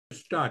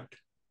start.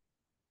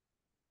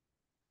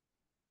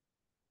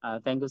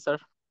 Thank you, sir,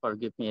 for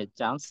giving me a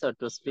chance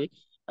to speak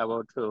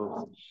about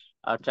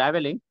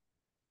traveling.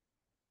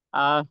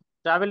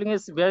 Traveling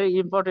is very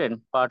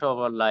important part of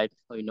our life,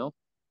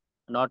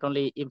 not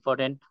only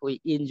important, we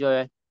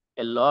enjoy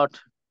a lot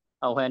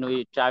when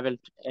we travel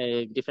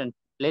different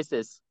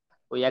places.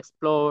 We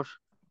explore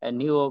a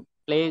new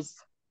place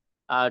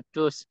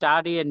to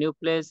study a new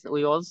place.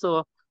 We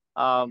also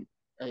um,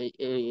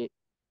 uh,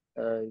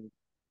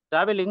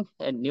 traveling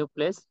a new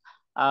place.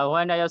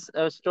 When I was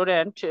a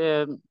student,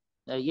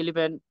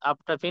 11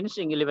 after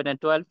finishing 11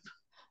 and 12,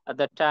 at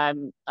that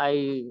time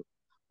I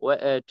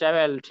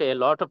traveled to a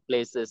lot of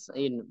places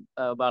in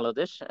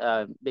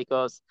Bangladesh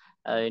because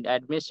in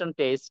admission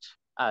test,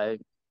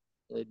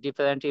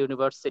 different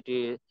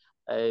university,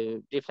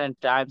 different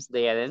times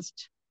they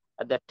arranged.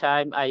 At that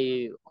time,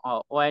 I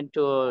went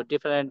to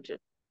different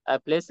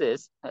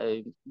places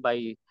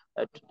by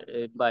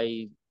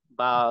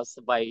bus,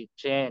 by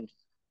train,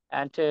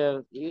 and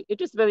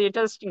it is very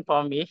interesting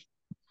for me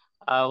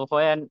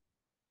when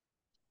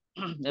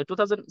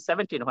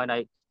 2017 when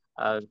I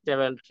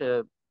traveled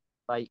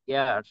by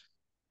air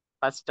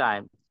first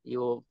time.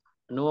 You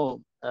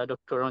know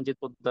Dr. Ranjit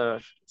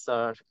Poddar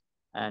sir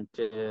and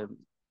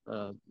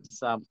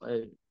some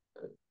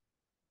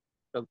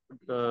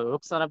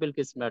Roxana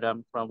Bilkis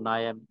madam from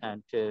NIAM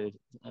and two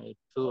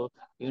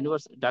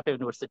Dhaka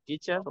University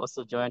teacher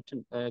also joined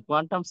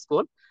quantum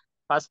school.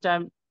 First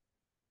time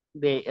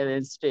they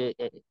arranged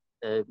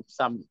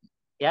some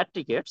air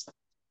tickets.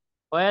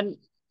 When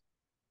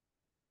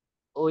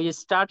we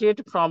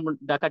started from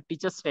Dhaka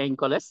Teachers Training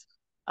College,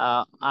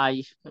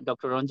 I,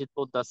 Dr. Ranjit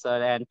Poddar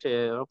sir and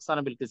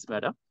Roxana Bilkis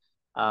madam,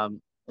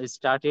 we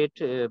started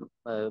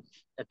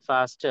at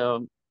first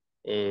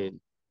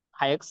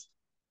hikes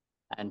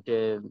and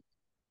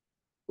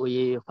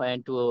we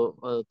went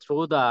to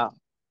through the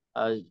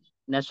uh,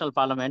 National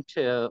Parliament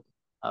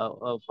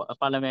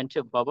Parliament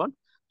Bhavan,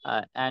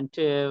 and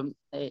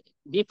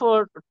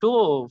before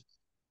 2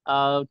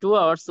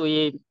 hours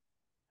we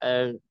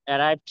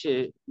arrived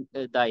to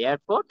the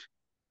airport,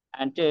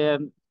 and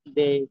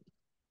they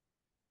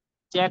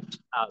checked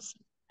us.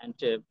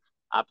 And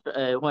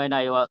after when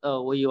I was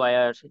we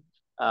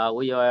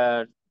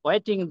were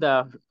waiting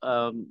the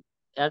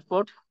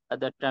airport at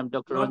that time.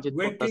 Dr. Not Ranjit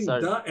Poddar waiting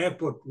sir the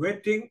airport,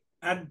 waiting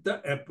at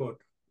the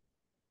airport.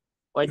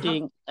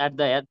 waiting at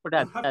the airport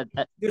You have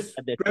this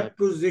at that time.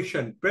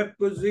 preposition.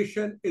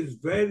 Preposition is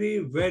very,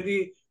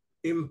 very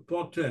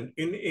important.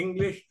 In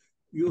English,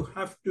 you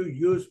have to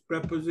use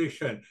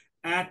preposition.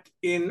 At,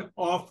 in,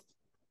 off,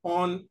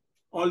 on,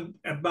 all,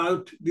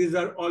 about. These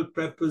are all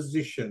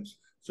prepositions.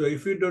 So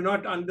if you do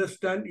not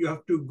understand, you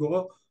have to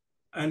go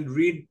and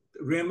read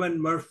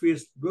Raymond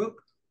Murphy's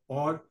book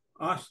or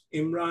ask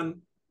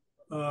Imran.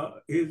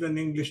 He's an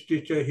English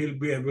teacher. He'll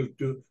be able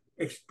to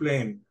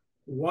explain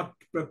what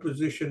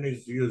preposition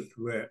is used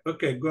where.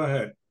 Okay, go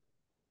ahead.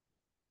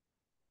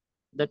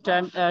 That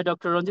time,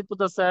 Dr. Ranjit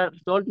Poddar sir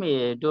told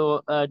me,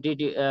 do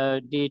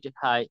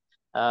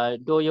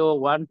you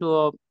want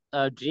to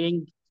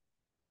drink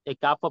a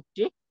cup of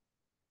tea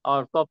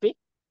or coffee?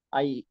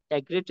 I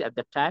agreed at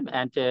the time,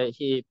 and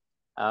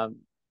um,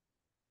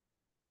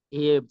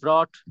 he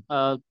brought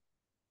 2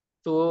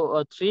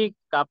 or 3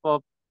 cup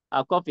of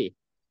coffee.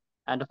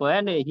 And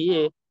when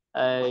he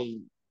uh,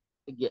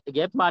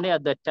 gave money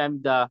at that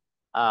time, the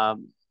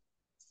um,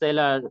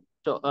 seller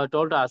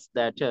told us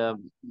that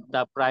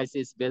the price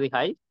is very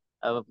high,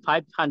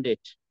 500,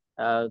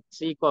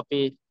 3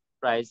 coffee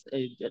price.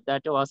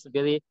 That was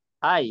very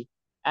high.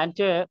 And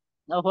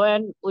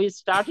when we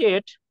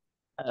started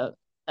uh,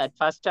 at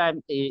first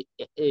time a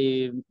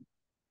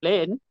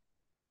plane,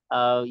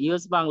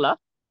 US Bangla,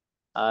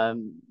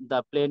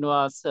 the plane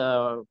was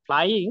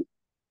flying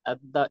at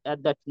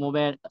that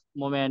moment.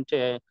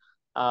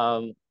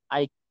 Um,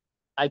 I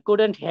I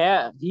couldn't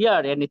hear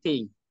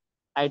anything.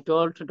 I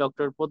told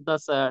Dr. Poddar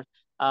sir,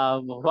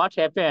 what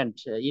happened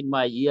in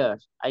my ear.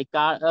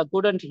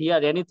 Couldn't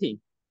hear anything.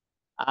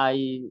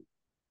 I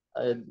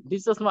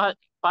This was my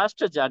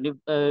first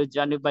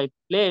journey by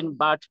plane,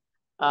 but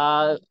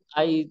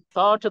I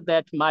thought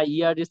that my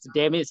ear is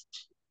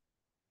damaged.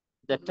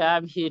 The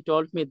time he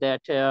told me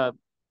that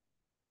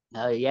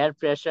air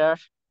pressure,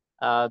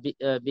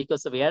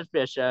 because of air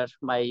pressure,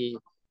 my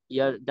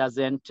ear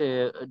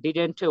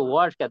didn't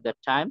work at that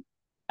time,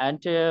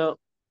 and uh,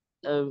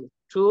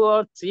 2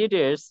 or 3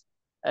 days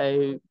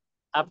uh,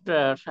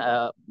 after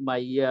my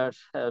ear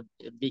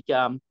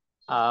become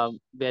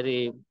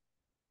very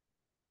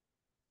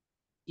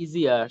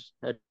easier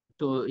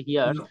to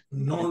hear, and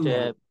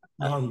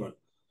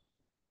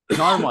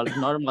Normal,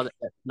 uh,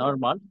 normal.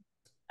 normal.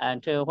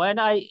 And when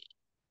I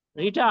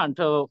returned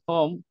to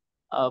home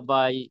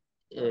by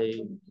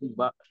Biman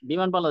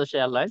Bangladesh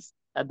Airlines,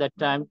 at that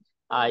time,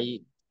 I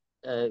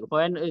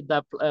when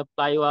the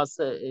fly was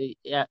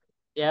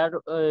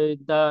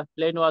the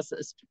plane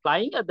was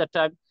flying at that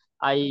time,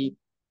 I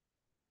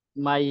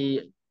my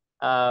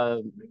uh,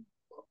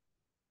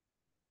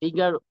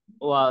 finger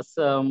was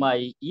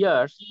my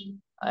ear,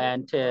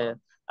 and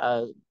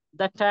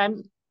that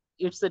time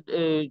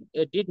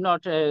it did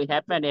not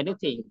happen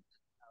anything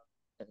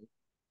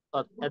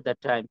at that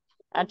time.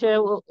 And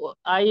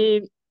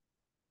I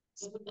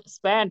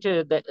spent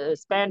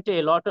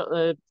a lot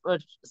of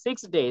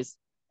 6 days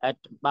at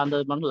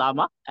Bandarban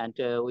Lama, and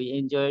we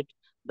enjoyed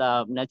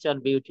the natural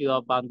beauty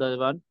of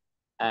Bandarban.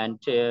 And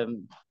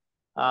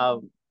uh,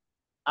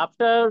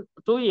 after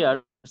 2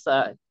 years,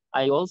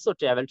 I also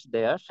traveled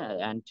there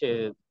and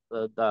the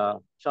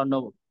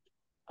Sharno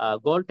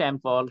Gold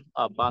Temple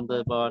of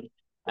Bandarban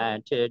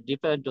and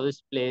different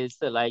tourist places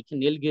like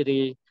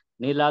Nilgiri,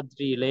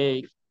 Niladri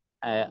Lake.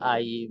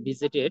 I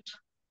visited,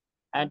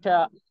 and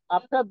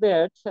after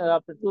that,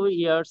 after 2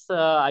 years,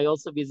 I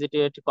also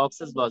visited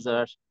Cox's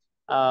Bazar.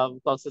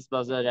 Cox's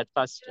Bazar. At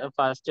first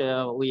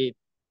we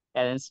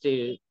arranged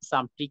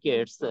some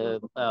tickets,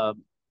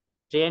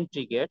 train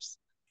tickets,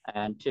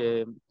 and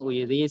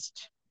we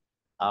reached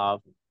uh,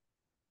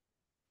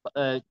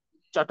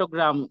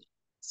 Chattogram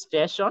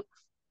station.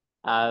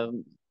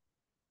 Um,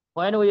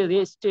 when we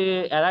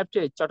arrived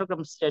at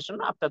Chattogram station,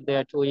 after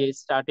that we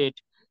started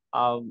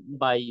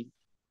by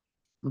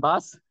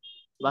bus.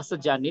 Bus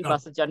journey.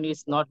 Bus journey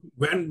is not.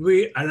 When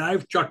we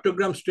arrive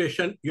Chattogram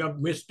station, you have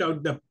missed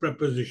out the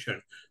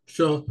preposition.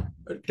 So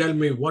tell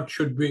me what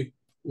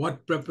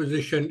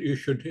preposition you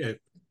should have.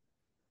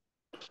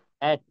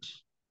 At.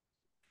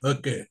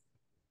 Okay.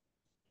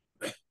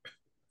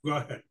 Go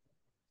ahead.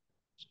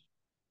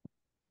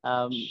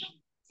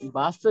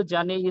 Bus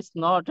journey is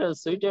not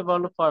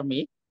suitable for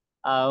me.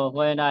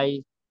 When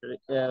the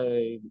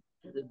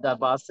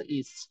bus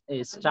is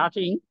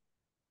starting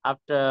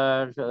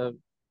after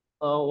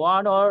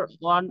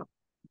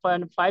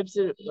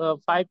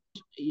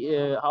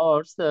 1.5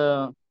 hours,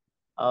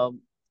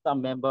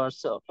 some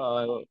members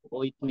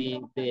with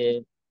me,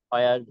 they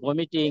were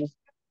vomiting.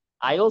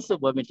 I also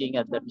vomiting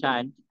at that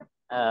time.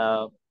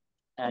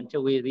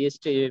 Until we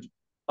reached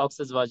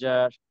Cox's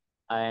Bazar,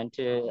 and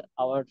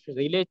our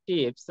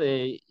relatives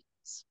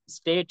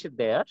stayed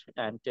there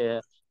and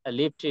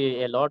lived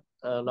a lot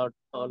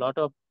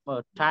of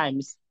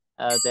times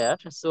there.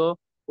 So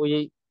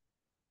we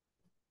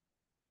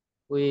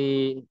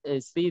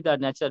see the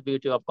natural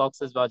beauty of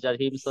Cox's Bazar,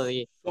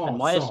 Himsori, and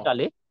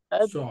Moyeshkali.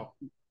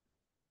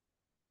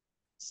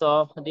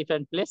 So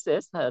different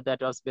places.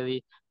 That was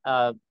very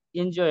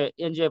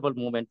enjoyable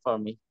moment for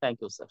me.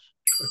 Thank you, sir.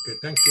 Okay,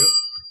 thank you.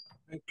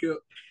 Thank you.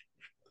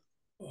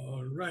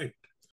 All right.